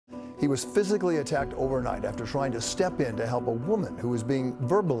He was physically attacked overnight after trying to step in to help a woman who was being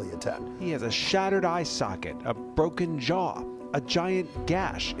verbally attacked. He has a shattered eye socket, a broken jaw, a giant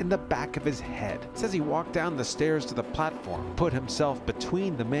gash in the back of his head. Says he walked down the stairs to the platform, put himself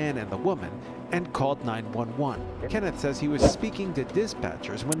between the man and the woman, and called 911. Kenneth says he was speaking to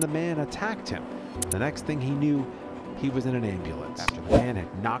dispatchers when the man attacked him. The next thing he knew, he was in an ambulance after the man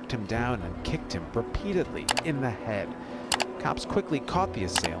had knocked him down and kicked him repeatedly in the head. Cops quickly caught the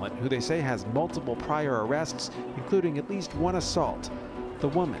assailant, who they say has multiple prior arrests, including at least one assault. The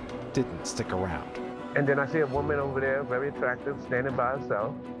woman didn't stick around. And then I see a woman over there, very attractive, standing by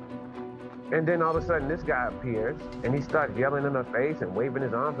herself. And then all of a sudden this guy appears and he starts yelling in her face and waving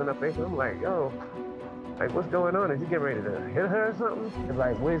his arms in her face. And I'm like, yo, like, what's going on? Is he getting ready to hit her or something? And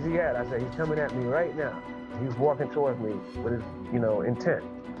like, where's he at? I said, he's coming at me right now. He's walking towards me with his, intent.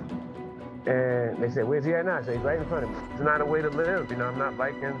 And they said, where's he at now? I said, he's right in front of me. It's not a way to live. I'm not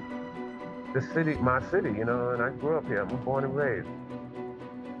liking the city, my city, and I grew up here. I'm born and raised.